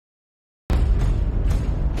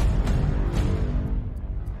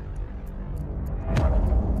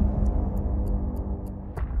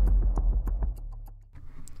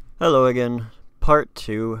Hello again, part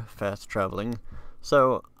 2, fast traveling.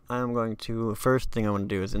 So I'm going to, first thing I want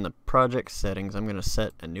to do is in the project settings, I'm going to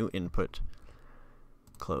set a new input.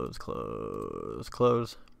 Close, close,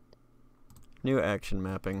 close. New action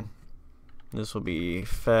mapping. This will be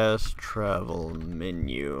fast travel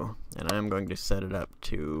menu, and I'm going to set it up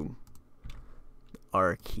to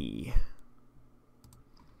R key.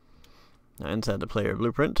 Now inside the player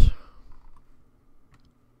blueprint,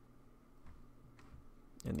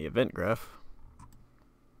 in the event graph,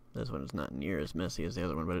 this one is not near as messy as the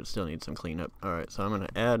other one, but it still needs some cleanup. Alright, so I'm going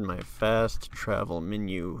to add my fast travel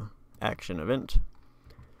menu action event.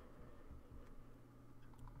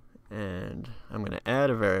 And I'm going to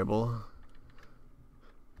add a variable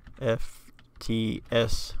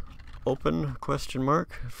FTS open question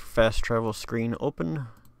mark fast travel screen open.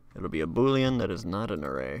 It'll be a boolean that is not an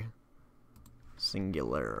array.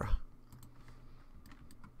 Singular.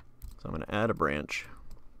 So I'm going to add a branch.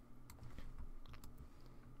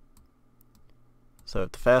 So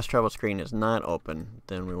if the fast travel screen is not open,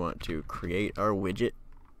 then we want to create our widget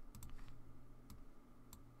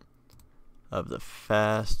of the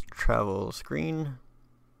fast travel screen.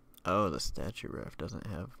 Oh, the statue ref doesn't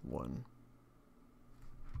have one.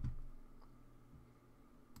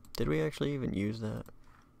 Did we actually even use that?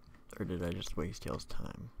 Or did I just waste y'all's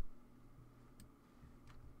time?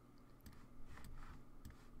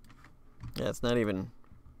 Yeah, it's not even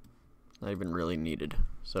really needed.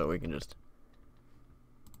 So we can just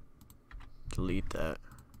delete that,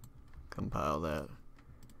 compile that,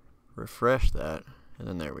 refresh that, and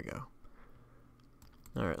then there we go.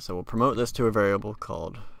 Alright, so we'll promote this to a variable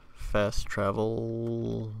called fast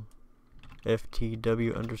travel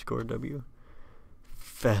ftw underscore w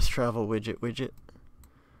fast travel widget.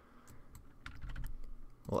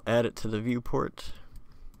 We'll add it to the viewport,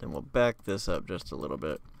 then we'll back this up just a little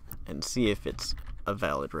bit and see if it's a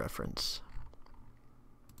valid reference.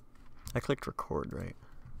 I clicked record, right?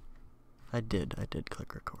 I did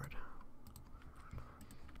click record.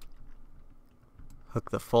 Hook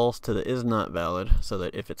the false to the is not valid, so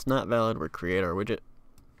that if it's not valid, we create our widget.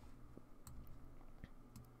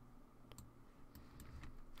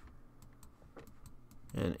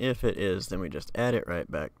 And if it is, then we just add it right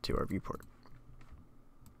back to our viewport.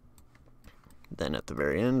 Then at the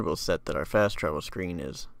very end, we'll set that our fast travel screen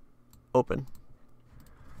is open.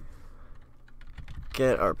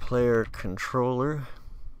 Get our player controller.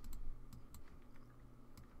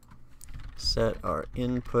 Set our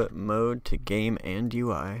input mode to game and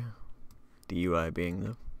UI, the UI being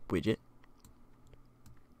the widget.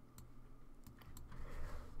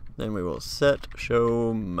 Then we will set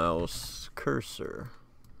show mouse cursor,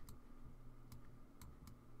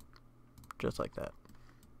 just like that.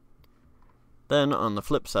 Then on the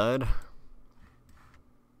flip side,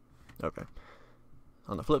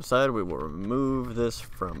 on the flip side we will remove this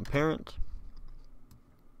from parent.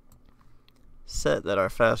 Set that our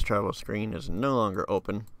fast travel screen is no longer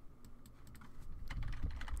open.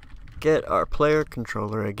 Get our player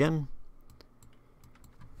controller again.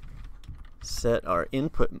 Set our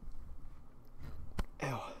input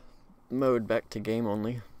mode back to game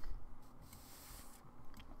only.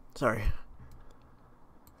 Sorry.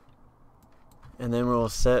 And then we'll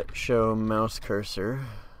set show mouse cursor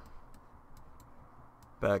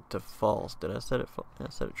back to false. Did I set it false? I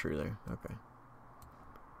set it true there. Okay.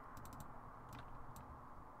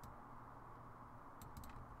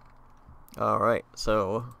 Alright,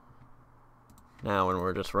 so now when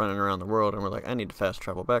we're just running around the world and we're like, I need to fast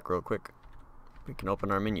travel back real quick, we can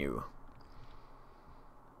open our menu.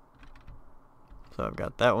 So I've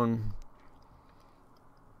got that one,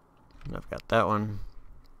 and I've got that one,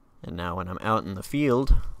 and now when I'm out in the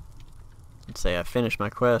field, let's say I finished my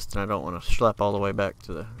quest and I don't want to schlep all the way back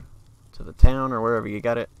to the town or wherever you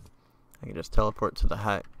got it, I can just teleport to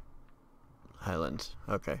the highlands.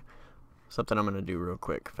 Okay. Something I'm going to do real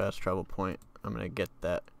quick. Fast travel point. I'm going to get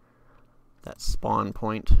that spawn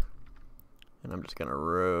point, and I'm just going to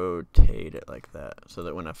rotate it like that, so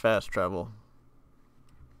that when I fast travel,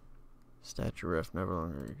 statue ref never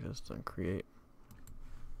longer exists on create.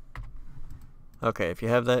 Okay, if you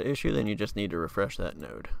have that issue, then you just need to refresh that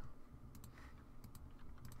node.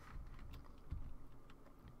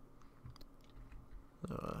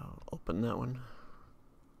 So I'll open that one,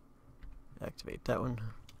 activate that one.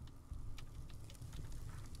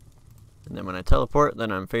 And then when I teleport,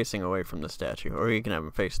 then I'm facing away from the statue. Or you can have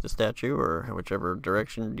him face the statue, or whichever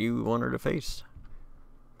direction you want her to face.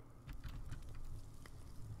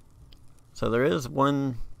 So there is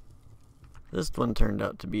one. This one turned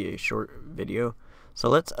out to be a short video. So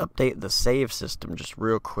let's update the save system just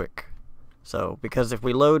real quick. So, because if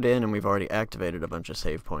we load in and we've already activated a bunch of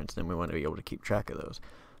save points, then we want to be able to keep track of those.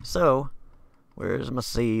 So, where's my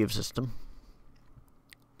save system?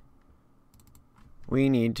 We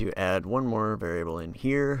need to add one more variable in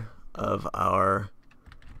here of our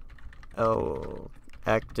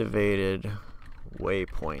activated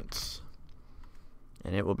waypoints.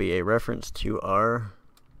 And it will be a reference to our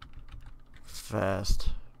fast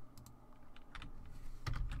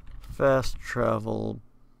travel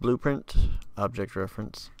blueprint object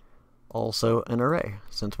reference, also an array,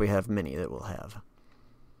 since we have many that we'll have.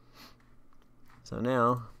 So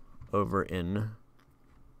now, over in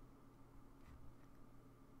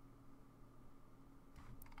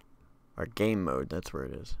our game mode, that's where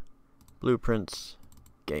it is. Blueprints,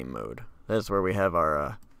 game mode. That's where we have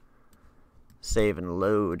our save and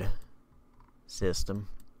load system.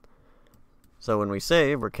 So when we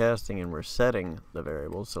save, we're casting and we're setting the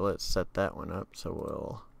variables. So let's set that one up. So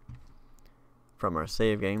we'll, from our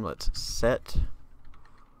save game, let's set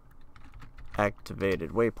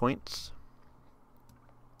activated waypoints.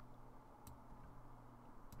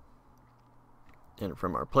 And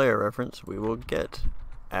from our player reference, we will get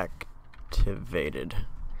activated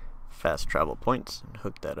fast travel points and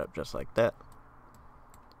hook that up just like that.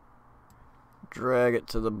 Drag it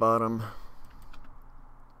to the bottom.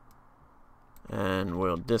 And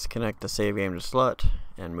we'll disconnect the save game to slot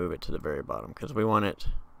and move it to the very bottom because we want it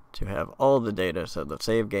to have all the data, so the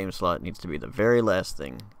save game slot needs to be the very last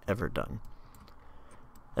thing ever done.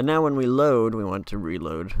 And now when we load, we want to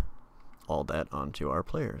reload all that onto our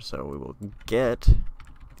player. So we will get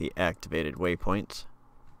the activated waypoints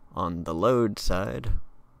on the load side.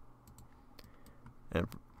 And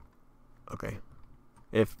okay,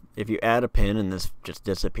 if you add a pin and this just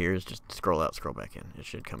disappears, just scroll out, scroll back in. It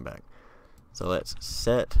should come back. So let's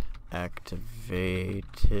set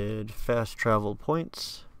activated fast travel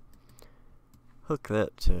points. Hook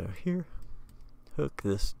that to here. Hook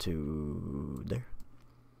this to there.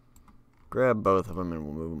 Grab both of them and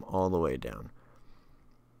we'll move them all the way down.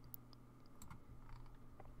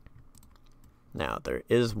 Now there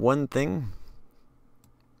is one thing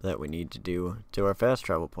that we need to do to our fast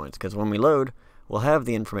travel points, because when we load, we'll have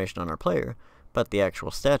the information on our player, but the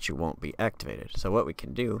actual statue won't be activated. So what we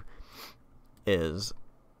can do is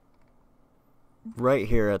right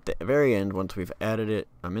here at the very end, once we've added it,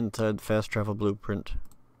 I'm inside the fast travel blueprint,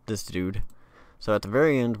 this dude. So at the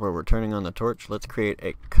very end where we're turning on the torch, let's create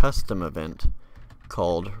a custom event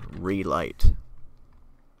called relight.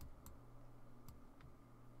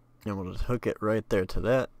 And we'll just hook it right there to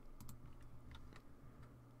that.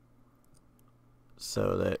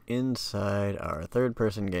 So that inside our third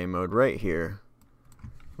person game mode right here,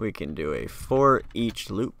 we can do a for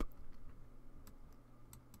each loop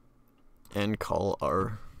and call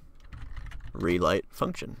our relight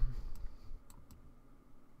function.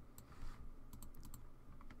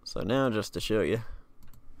 So now just to show you,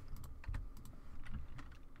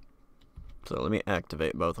 so let me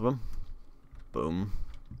activate both of them. Boom.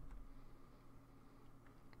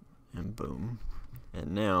 And boom.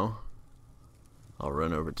 And now I'll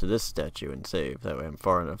run over to this statue and save. That way I'm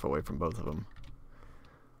far enough away from both of them.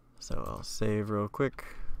 So I'll save real quick.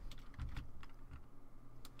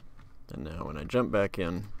 And now when I jump back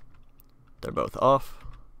in, they're both off.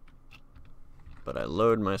 But I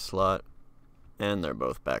load my slot and they're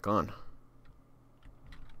both back on.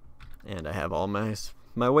 And I have all my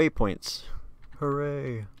waypoints.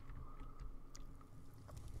 Hooray!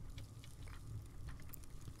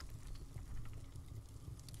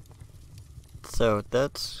 So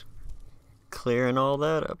that's clearing all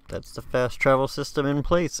that up. That's the fast travel system in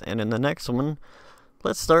place. And in the next one,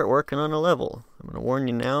 let's start working on a level. I'm going to warn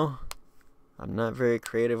you now, I'm not very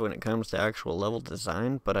creative when it comes to actual level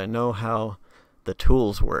design, but I know how the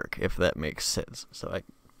tools work, if that makes sense. So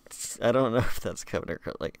I don't know if that's coming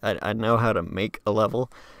across. Like, I know how to make a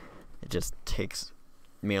level. It just takes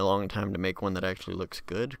me a long time to make one that actually looks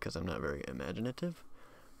good, because I'm not very imaginative.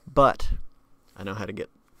 But I know how to get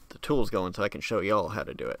the tools going, so I can show y'all how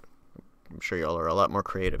to do it. I'm sure y'all are a lot more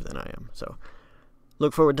creative than I am. So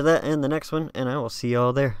look forward to that and the next one, and I will see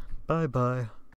y'all there. Bye bye.